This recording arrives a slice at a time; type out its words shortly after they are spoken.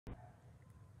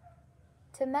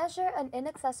To measure an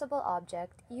inaccessible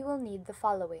object, you will need the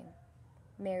following: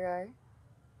 mirror,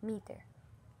 meter.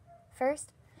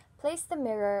 First, place the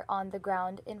mirror on the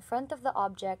ground in front of the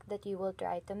object that you will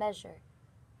try to measure.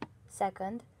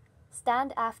 Second,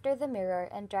 stand after the mirror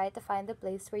and try to find the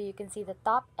place where you can see the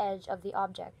top edge of the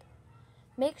object.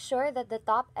 Make sure that the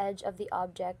top edge of the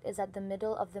object is at the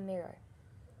middle of the mirror.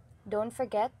 Don't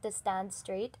forget to stand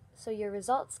straight so your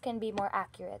results can be more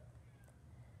accurate.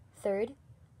 Third,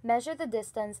 measure the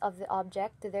distance of the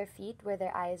object to their feet where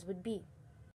their eyes would be.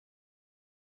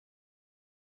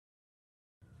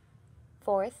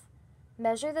 Fourth,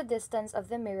 measure the distance of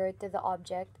the mirror to the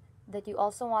object that you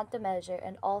also want to measure,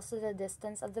 and also the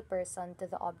distance of the person to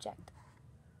the object.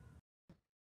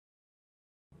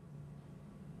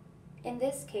 In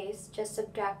this case, just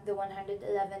subtract the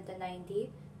 111 to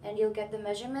 90 and you'll get the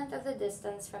measurement of the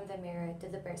distance from the mirror to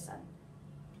the person.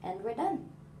 And we're done!